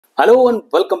Hello and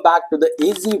welcome back to the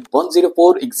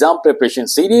AZ-104 exam preparation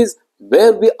series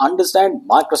where we understand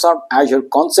Microsoft Azure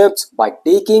concepts by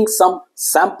taking some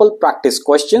sample practice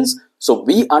questions so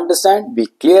we understand, we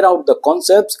clear out the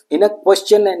concepts in a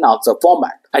question and answer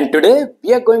format. And today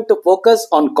we are going to focus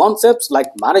on concepts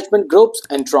like management groups,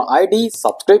 Entra ID,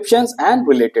 subscriptions and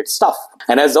related stuff.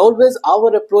 And as always,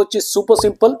 our approach is super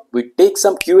simple. We take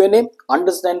some Q&A,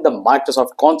 understand the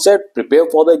Microsoft concept, prepare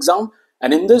for the exam.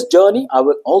 And in this journey, I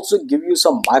will also give you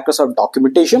some Microsoft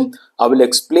documentation. I will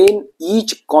explain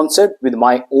each concept with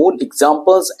my own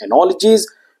examples,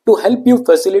 analogies to help you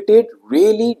facilitate,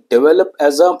 really develop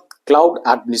as a cloud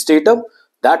administrator.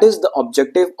 That is the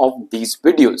objective of these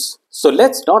videos. So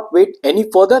let's not wait any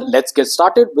further. Let's get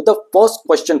started with the first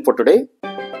question for today.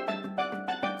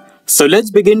 So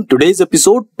let's begin today's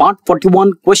episode, part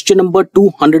 41, question number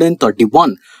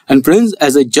 231. And friends,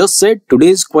 as I just said,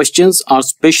 today's questions are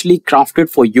specially crafted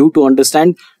for you to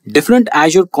understand different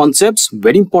Azure concepts,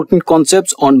 very important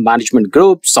concepts on management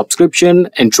groups, subscription,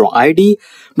 Entra ID.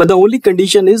 But the only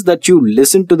condition is that you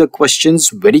listen to the questions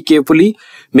very carefully,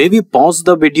 maybe pause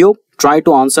the video, try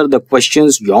to answer the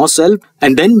questions yourself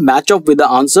and then match up with the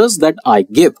answers that I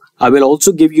give. I will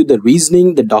also give you the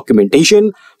reasoning, the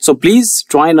documentation. So please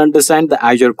try and understand the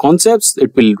Azure concepts.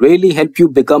 It will really help you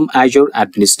become Azure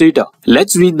administrator.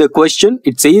 Let's read the question.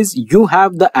 It says you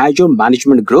have the Azure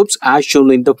management groups as shown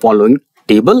in the following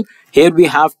table. Here we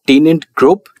have tenant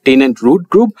group, tenant root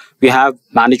group. We have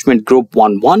management group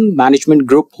 1.1, management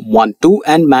group 1.2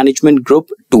 and management group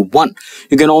 2.1.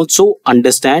 You can also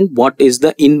understand what is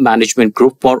the in management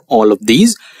group for all of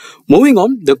these. Moving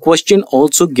on, the question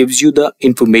also gives you the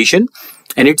information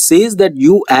and it says that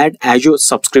you add Azure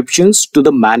subscriptions to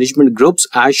the management groups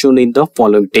as shown in the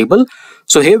following table.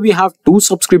 So here we have two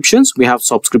subscriptions. We have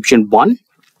subscription 1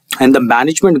 and the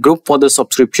management group for the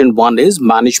subscription 1 is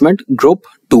management group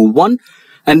 2.1.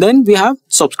 And then we have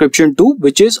subscription 2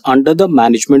 which is under the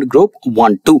management group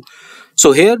 1.2.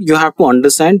 So here you have to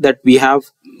understand that we have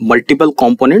multiple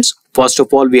components. First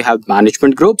of all, we have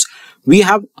management groups, we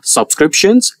have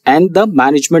subscriptions and the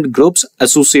management groups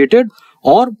associated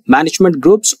or management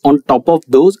groups on top of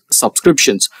those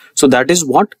subscriptions. So that is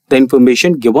what the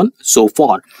information given so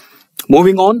far.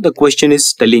 Moving on, the question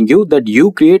is telling you that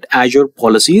you create Azure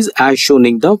policies as shown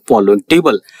in the following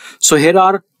table. So here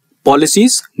are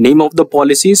policies, name of the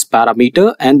policies,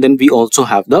 parameter, and then we also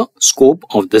have the scope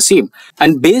of the same.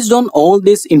 And based on all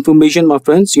this information, my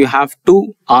friends, you have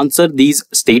to answer these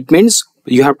statements.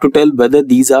 You have to tell whether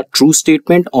these are true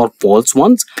statement or false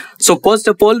ones. So first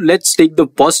of all, let's take the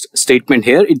first statement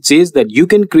here. It says that you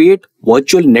can create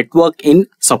virtual network in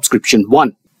subscription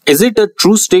 1. Is it a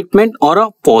true statement or a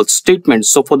false statement?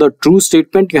 So for the true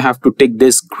statement, you have to take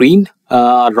this green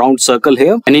round circle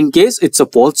here, and in case it's a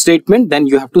false statement, then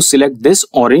you have to select this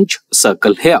orange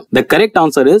circle here. The correct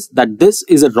answer is that this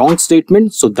is a wrong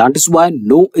statement, so that is why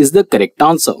no is the correct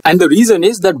answer. And the reason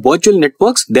is that virtual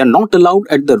networks, they are not allowed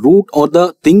at the root or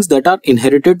the things that are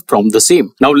inherited from the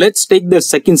same. Now let's take the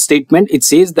second statement. It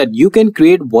says that you can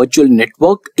create virtual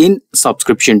network in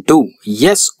subscription 2.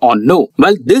 Yes or no?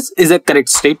 Well, this is a correct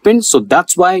statement, so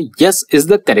that's why yes is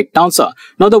the correct answer.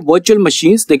 Now the virtual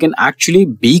machines, they can actually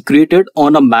be created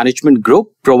on a management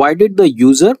group provided the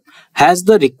user has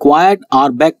the required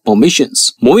RBAC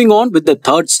permissions. Moving on with the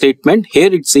third statement,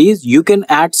 here it says you can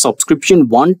add subscription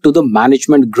 1 to the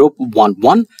management group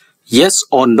 1.1. Yes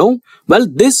or no? Well,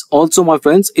 this also, my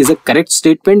friends, is a correct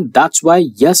statement. That's why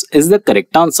yes is the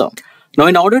correct answer. Now,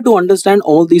 in order to understand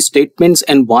all these statements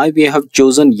and why we have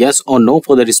chosen yes or no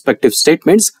for the respective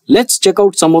statements, let's check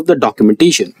out some of the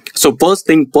documentation. So first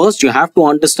thing first, you have to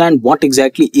understand what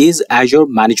exactly is Azure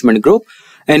Management Group.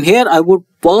 And here I would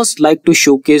first like to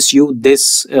showcase you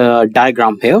this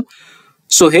diagram here.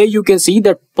 So here you can see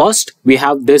that first we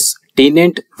have this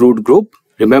tenant root group.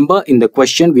 Remember, in the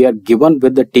question we are given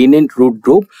with the tenant root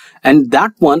group, and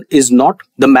that one is not,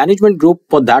 the management group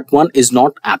for that one is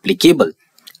not applicable.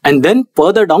 And then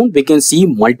further down, we can see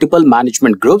multiple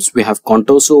management groups. We have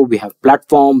Contoso, we have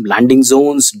platform, landing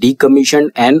zones,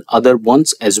 decommission, and other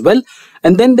ones as well.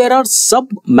 And then there are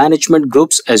sub-management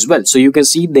groups as well. So you can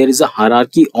see there is a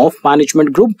hierarchy of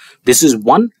management group. This is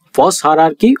one first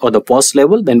hierarchy or the first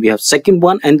level. Then we have second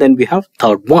one and then we have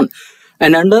third one.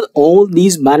 And under all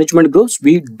these management groups,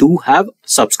 we do have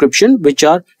subscription, which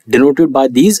are denoted by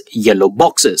these yellow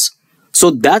boxes. So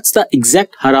that's the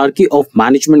exact hierarchy of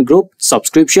management group,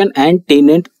 subscription and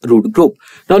tenant root group.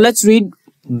 Now let's read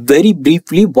very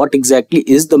briefly what exactly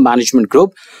is the management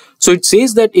group. So it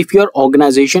says that if your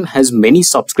organization has many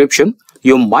subscriptions,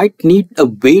 you might need a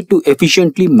way to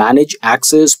efficiently manage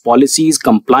access, policies,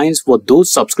 compliance for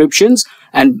those subscriptions,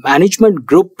 and management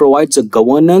group provides a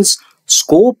governance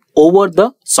scope over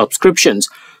the subscriptions.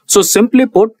 So simply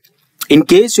put, in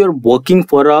case you're working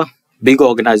for a big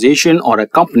organization or a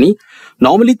company,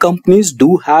 normally companies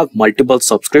do have multiple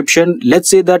subscription. Let's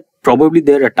say that probably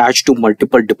they're attached to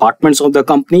multiple departments of the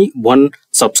company. One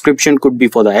subscription could be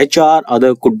for the HR,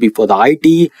 other could be for the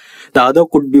IT, the other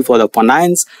could be for the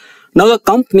finance. Now the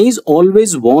companies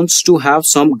always wants to have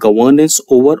some governance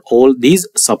over all these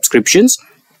subscriptions,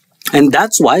 and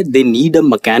that's why they need a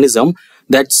mechanism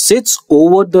that sits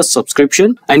over the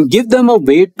subscription and give them a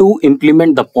way to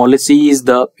implement the policies,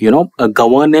 the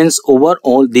governance over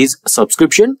all these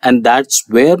subscription, and that's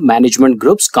where management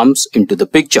groups comes into the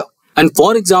picture. And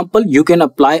for example, you can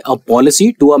apply a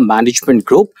policy to a management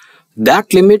group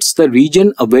that limits the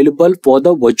region available for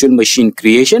the virtual machine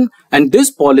creation, and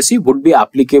this policy would be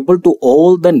applicable to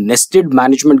all the nested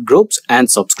management groups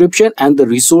and subscription and the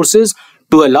resources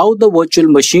to allow the virtual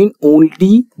machine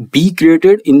only be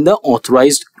created in the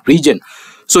authorized region.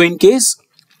 So in case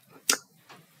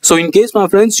my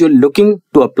friends, you're looking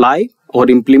to apply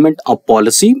or implement a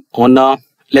policy on a,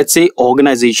 let's say,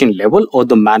 organization level or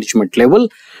the management level,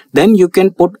 then you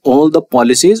can put all the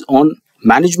policies on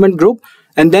management group,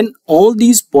 and then all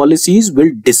these policies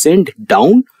will descend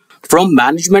down from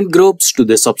management groups to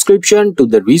the subscription to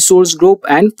the resource group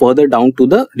and further down to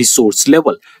the resource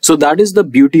level. So that is the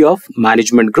beauty of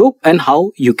management group and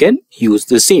how you can use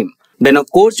the same. Then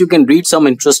of course you can read some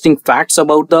interesting facts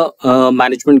about the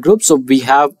management group. So we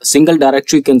have single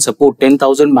directory can support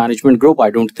 10,000 management group.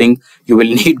 I don't think you will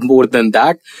need more than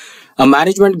that. A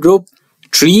management group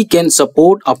tree can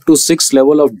support up to 6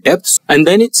 level of depth, and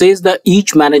then it says that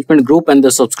each management group and the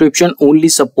subscription only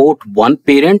support one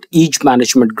parent. Each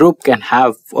management group can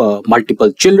have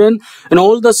multiple children, and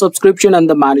all the subscription and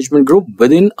the management group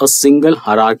within a single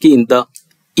hierarchy in the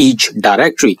each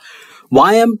directory.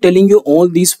 Why I'm telling you all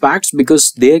these facts?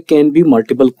 Because there can be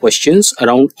multiple questions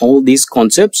around all these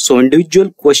concepts. So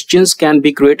individual questions can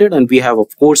be created, and we have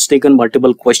of course taken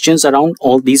multiple questions around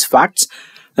all these facts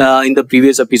in the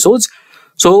previous episodes.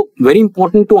 So very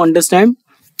important to understand,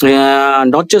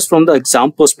 not just from the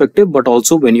exam perspective, but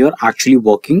also when you're actually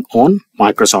working on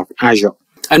Microsoft Azure.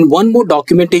 And one more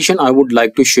documentation I would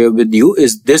like to share with you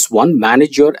is this one: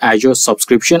 manage your Azure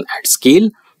subscription at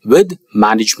scale with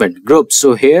management groups.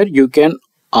 So here you can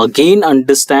again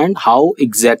understand how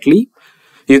exactly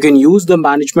you can use the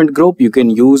management group, you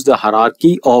can use the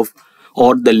hierarchy of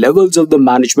or the levels of the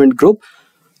management group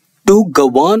to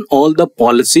govern all the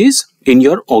policies in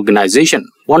your organization.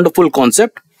 Wonderful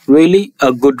concept, really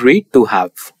a good read to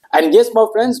have. And yes, my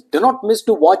friends, do not miss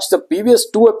to watch the previous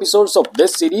 2 episodes of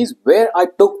this series where I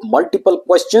took multiple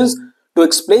questions to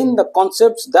explain the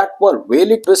concepts that were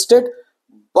really twisted,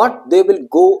 but they will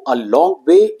go a long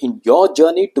way in your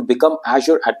journey to become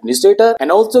Azure Administrator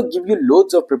and also give you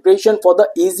loads of preparation for the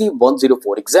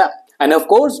AZ-104 exam. And of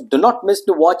course, do not miss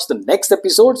to watch the next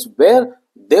episodes where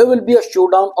there will be a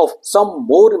showdown of some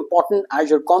more important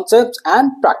Azure concepts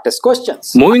and practice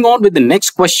questions. Moving on with the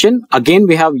next question. Again,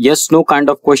 we have yes, no kind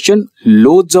of question.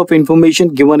 Loads of information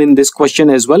given in this question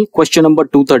as well. Question number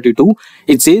 232.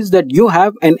 It says that you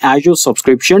have an Azure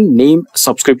subscription named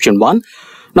Subscription 1.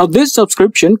 Now this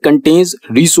subscription contains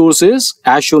resources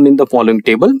as shown in the following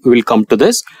table. We will come to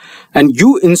this. And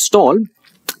you install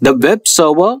the web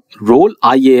server role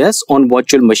IAS on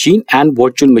virtual machine and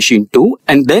virtual machine 2,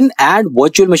 and then add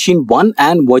virtual machine 1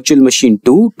 and virtual machine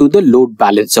 2 to the load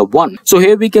balancer 1. So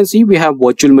here we can see we have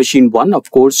virtual machine 1 of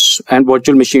course and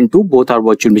virtual machine 2, both are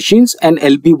virtual machines, and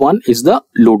LB1 is the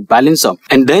load balancer.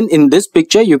 And then in this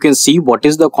picture you can see what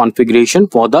is the configuration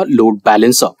for the load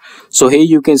balancer. So here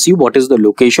you can see what is the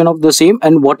location of the same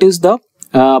and what is the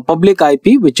public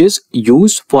IP which is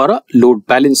used for a load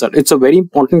balancer. It's a very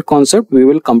important concept. We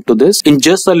will come to this in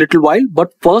just a little while,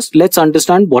 but first let's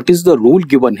understand what is the rule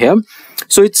given here.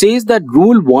 So it says that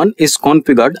rule 1 is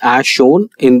configured as shown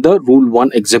in the rule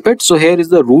 1 exhibit. So here is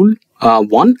the rule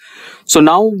 1. So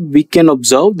now we can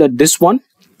observe that this one,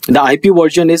 the IP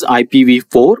version is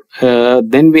IPv4.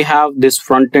 Then we have this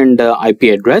front end IP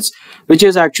address, which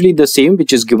is actually the same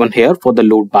which is given here for the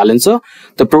load balancer.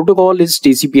 The protocol is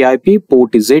TCP/IP,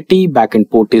 port is 80, backend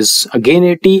port is again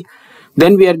 80.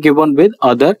 Then we are given with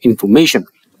other information.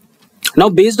 Now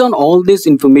based on all this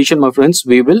information, my friends,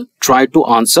 we will try to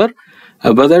answer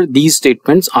whether these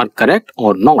statements are correct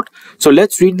or not. So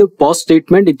let's read the first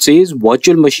statement. It says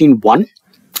virtual machine 1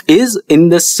 is in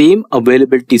the same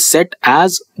availability set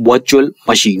as virtual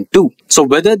machine 2. So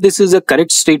whether this is a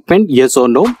correct statement, yes or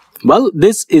no, Well,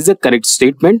 this is a correct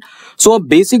statement. So a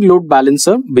basic load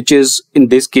balancer, which is in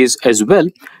this case as well,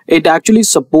 it actually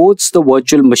supports the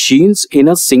virtual machines in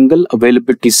a single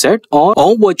availability set or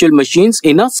virtual machines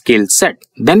in a scale set.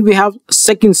 Then we have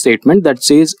second statement that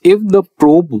says if the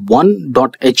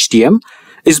probe1.htm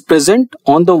is present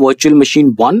on the virtual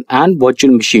machine 1 and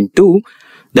virtual machine 2,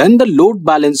 then the load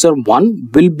balancer 1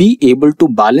 will be able to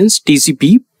balance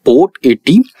TCP port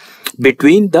 80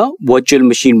 between the virtual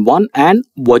machine 1 and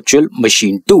virtual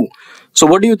machine 2. So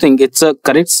what do you think? It's a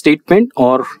correct statement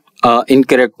or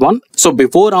incorrect one? So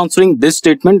before answering this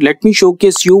statement, let me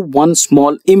showcase you one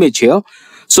small image here.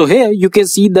 So here you can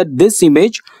see that this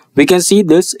image, we can see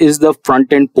this is the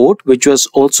front end port, which was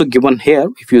also given here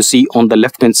if you see on the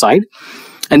left hand side.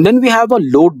 And then we have a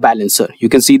load balancer. You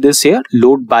can see this here,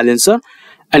 load balancer.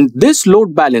 And this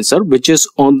load balancer, which is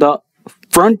on the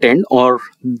front end or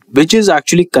which is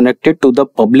actually connected to the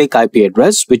public IP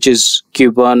address, which is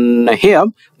given here.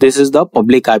 This is the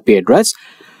public IP address.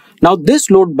 Now this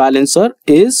load balancer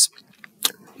is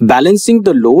balancing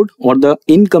the load or the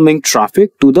incoming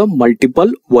traffic to the multiple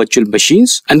virtual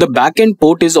machines, and the backend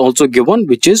port is also given,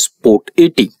 which is port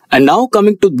 80. And now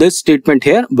coming to this statement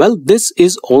here, well, this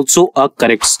is also a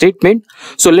correct statement.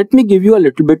 So let me give you a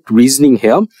little bit reasoning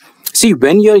here. See,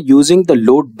 when you're using the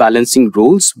load balancing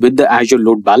rules with the Azure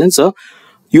Load Balancer,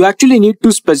 you actually need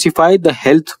to specify the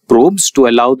health probes to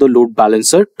allow the load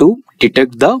balancer to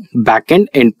detect the backend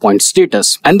endpoint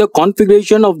status. And the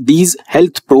configuration of these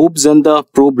health probes and the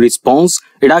probe response,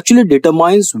 it actually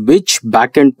determines which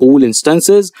backend pool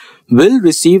instances will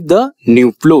receive the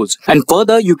new flows. And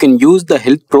further, you can use the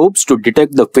health probes to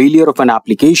detect the failure of an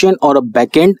application or a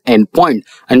backend endpoint.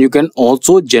 And you can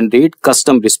also generate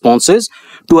custom responses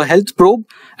to a health probe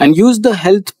and use the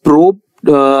health probe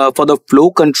for the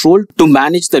flow control to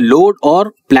manage the load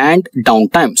or planned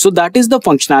downtime. So that is the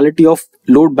functionality of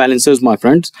load balancers, my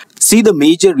friends. See, the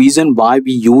major reason why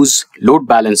we use load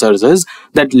balancers is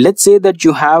that let's say that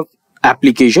you have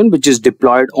application which is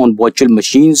deployed on virtual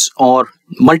machines or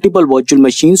multiple virtual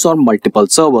machines or multiple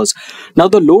servers. Now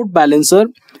the load balancer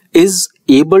is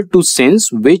able to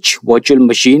sense which virtual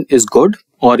machine is good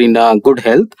or in a good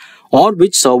health or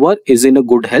which server is in a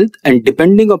good health, and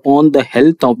depending upon the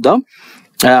health of the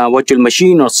virtual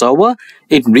machine or server,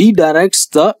 it redirects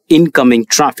the incoming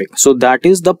traffic. So that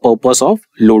is the purpose of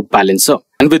load balancer.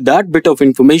 And with that bit of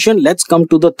information, let's come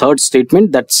to the third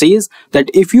statement that says that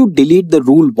if you delete the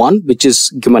rule 1, which is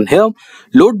given here,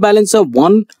 load balancer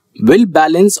 1 will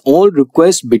balance all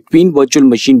requests between virtual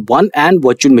machine 1 and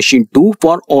virtual machine 2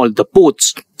 for all the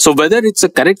ports. So whether it's a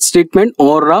correct statement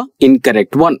or a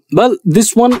incorrect one, well,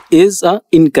 this one is a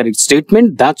incorrect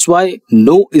statement. That's why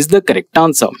no is the correct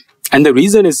answer. And the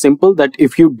reason is simple, that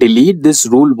if you delete this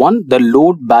rule 1, the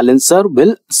load balancer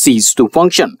will cease to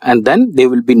function, and then there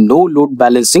will be no load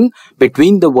balancing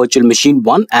between the virtual machine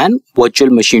 1 and virtual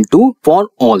machine 2 for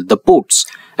all the ports.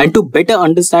 And to better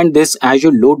understand this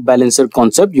Azure load balancer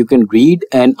concept, you can read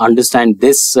and understand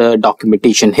this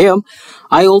documentation here.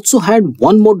 I also had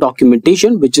one more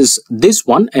documentation, which is this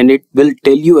one, and it will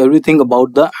tell you everything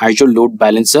about the Azure load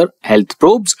balancer health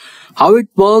probes, how it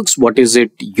works, what is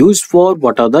it used for,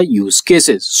 what are the use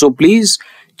cases. So please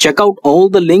check out all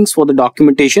the links for the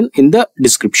documentation in the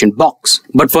description box.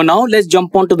 But for now, let's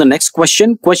jump on to the next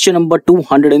question. Question number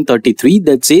 233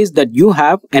 that says that you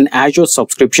have an Azure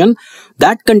subscription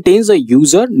that contains a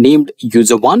user named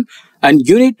user1, and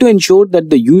you need to ensure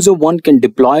that the user1 can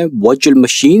deploy virtual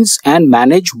machines and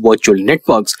manage virtual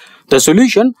networks. The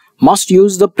solution must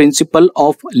use the principle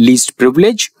of least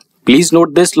privilege. Please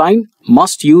note this line,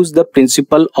 must use the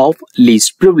principle of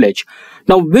least privilege.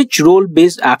 Now, which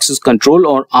role-based access control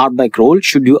or RBAC role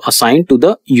should you assign to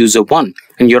the user 1?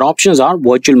 And your options are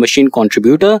virtual machine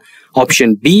contributor,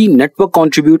 option B, network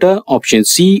contributor, option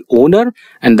C, owner,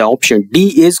 and the option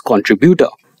D is contributor.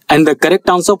 And the correct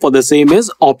answer for the same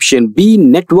is option B,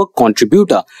 network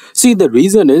contributor. See, the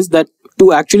reason is that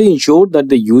to actually ensure that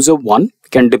the user 1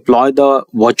 can deploy the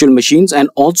virtual machines and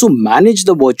also manage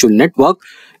the virtual network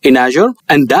in Azure,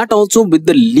 and that also with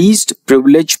the least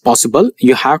privilege possible,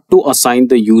 you have to assign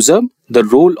the user the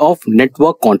role of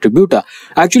network contributor.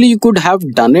 Actually, you could have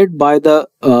done it by the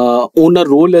owner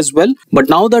role as well, but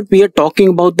now that we are talking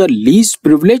about the least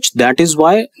privilege, that is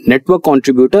why network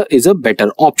contributor is a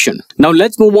better option. Now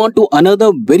let's move on to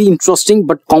another very interesting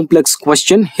but complex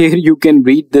question. Here you can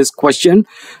read this question,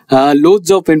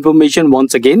 loads of information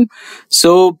once again.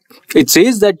 So it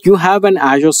says that you have an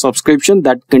Azure subscription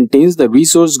that contains the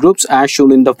resource groups as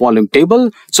shown in the following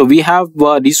table. So we have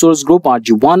resource group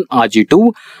RG1,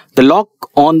 RG2. The lock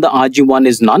on the RG1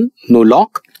 is none, no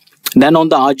lock. Then on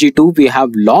the RG2 we have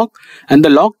log, and the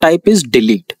log type is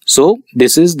delete. So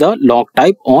this is the log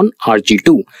type on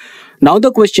RG2. Now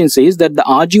the question says that the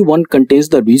RG1 contains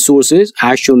the resources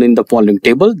as shown in the following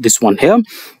table, this one here,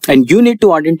 and you need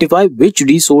to identify which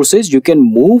resources you can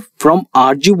move from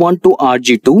RG1 to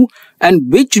RG2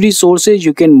 and which resources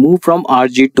you can move from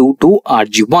RG2 to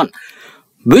RG1.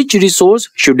 Which resource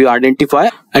should you identify?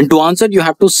 And to answer, you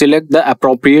have to select the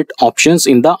appropriate options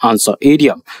in the answer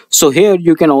area. So here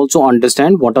you can also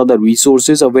understand what are the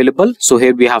resources available. So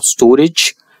here we have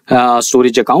storage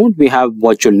account, we have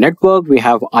virtual network, we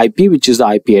have IP, which is the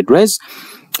IP address.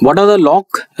 What are the log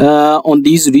on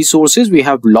these resources? We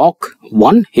have log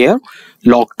 1 here,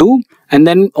 log 2, and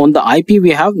then on the IP we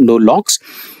have no logs.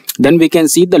 Then we can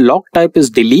see the log type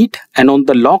is delete, and on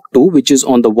the log 2, which is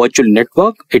on the virtual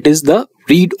network, it is the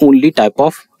read only type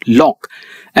of log.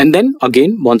 And then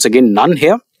again, once again, none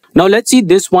here. Now let's see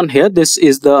this one here. This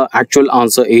is the actual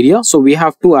answer area. So we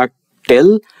have to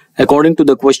tell, according to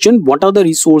the question, what are the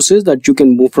resources that you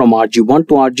can move from RG1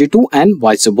 to RG2 and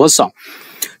vice versa.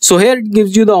 So here it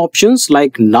gives you the options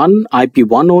like none,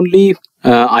 IP1 only,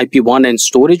 IP1 and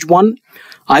storage 1,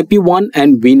 IP1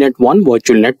 and VNet 1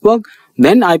 virtual network,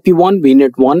 then IP1,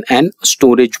 VNet 1 and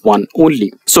storage 1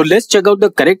 only. So let's check out the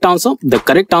correct answer. The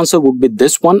correct answer would be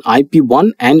this one,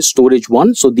 IP1 and storage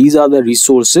 1. So these are the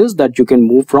resources that you can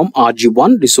move from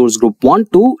RG1 resource group 1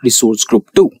 to resource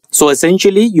group 2. So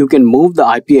essentially you can move the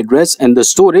IP address and the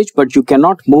storage, but you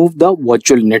cannot move the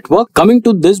virtual network. Coming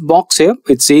to this box here,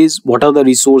 it says what are the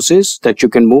resources that you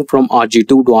can move from RG2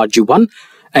 to RG1.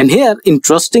 And here,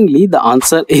 interestingly, the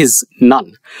answer is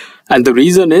none. And the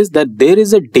reason is that there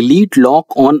is a delete lock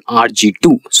on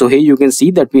RG2. So here you can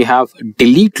see that we have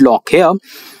delete lock here.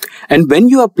 And when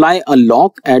you apply a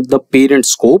lock at the parent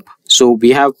scope, so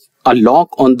we have a lock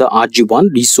on the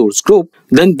RG1 resource group,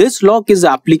 then this lock is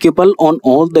applicable on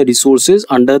all the resources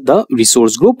under the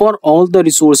resource group or all the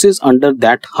resources under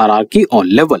that hierarchy or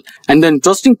level. And the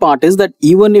interesting part is that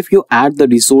even if you add the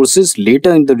resources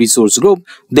later in the resource group,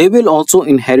 they will also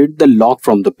inherit the lock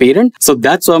from the parent. So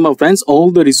that's why, my friends,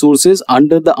 all the resources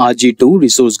under the RG2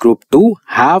 resource group 2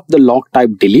 have the lock type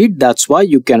delete. That's why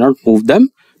you cannot move them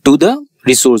to the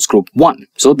resource group 1.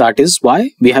 So that is why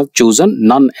we have chosen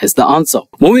none as the answer.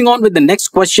 Moving on with the next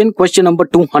question, question number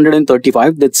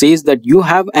 235, that says that you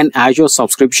have an Azure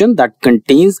subscription that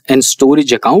contains an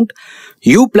storage account.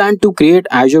 You plan to create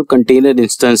Azure Container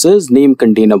instances named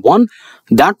Container 1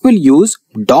 that will use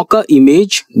Docker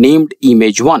image named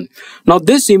Image 1. Now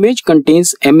this image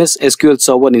contains MS SQL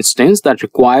Server instance that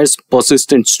requires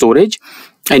persistent storage,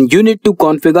 and you need to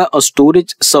configure a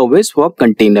storage service for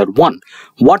Container 1.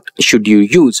 What should you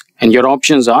use? And your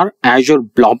options are Azure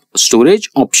Blob Storage,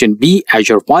 option B,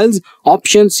 Azure Files,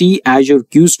 option C, Azure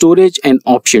Queue Storage, and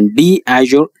option D,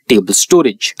 Azure Table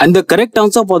Storage. And the correct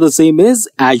answer for the same is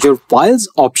Azure Files,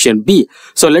 option B.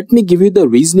 So let me give you the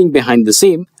reasoning behind the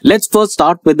same. Let's first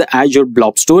start with the Azure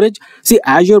Blob Storage. See,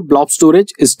 Azure Blob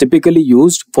Storage is typically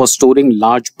used for storing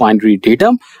large binary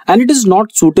data, and it is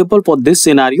not suitable for this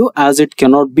scenario as it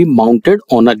cannot be mounted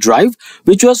on a drive,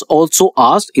 which was also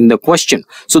asked in the question.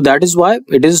 So that is why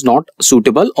it is not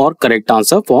suitable or correct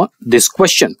answer for this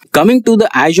question. Coming to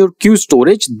the Azure Queue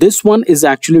Storage, this one is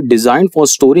actually designed for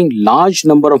storing large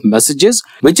number of messages,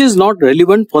 which is not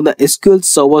relevant for the SQL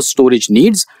Server storage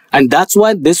needs. And that's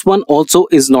why this one also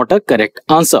is not a correct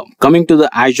answer. Coming to the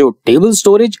Azure Table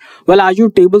Storage, well, Azure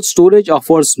Table Storage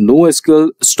offers no SQL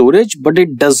storage, but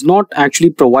it does not actually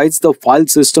provide the file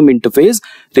system interface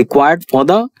required for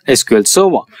the SQL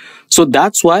Server. So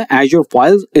that's why Azure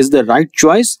Files is the right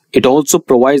choice. It also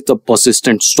provides the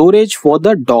persistent storage for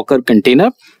the Docker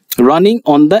container running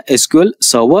on the SQL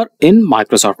Server in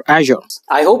Microsoft Azure.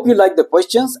 I hope you liked the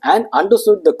questions and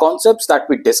understood the concepts that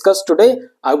we discussed today.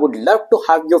 I would love to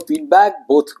have your feedback,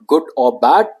 both good or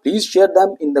bad. Please share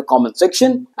them in the comment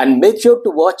section, and make sure to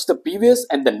watch the previous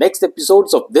and the next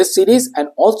episodes of this series, and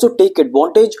also take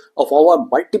advantage of our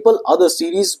multiple other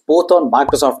series both on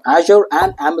Microsoft Azure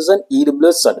and Amazon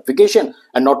AWS certification.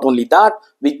 And not only that,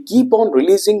 we keep on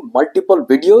releasing multiple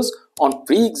videos on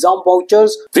free exam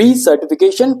vouchers, free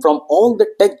certification from all the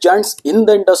tech giants in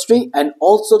the industry, and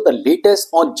also the latest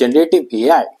on generative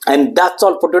AI. And that's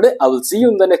all for today. I will see you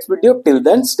in the next video. Till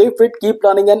then, stay fit, keep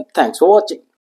learning, and thanks for watching.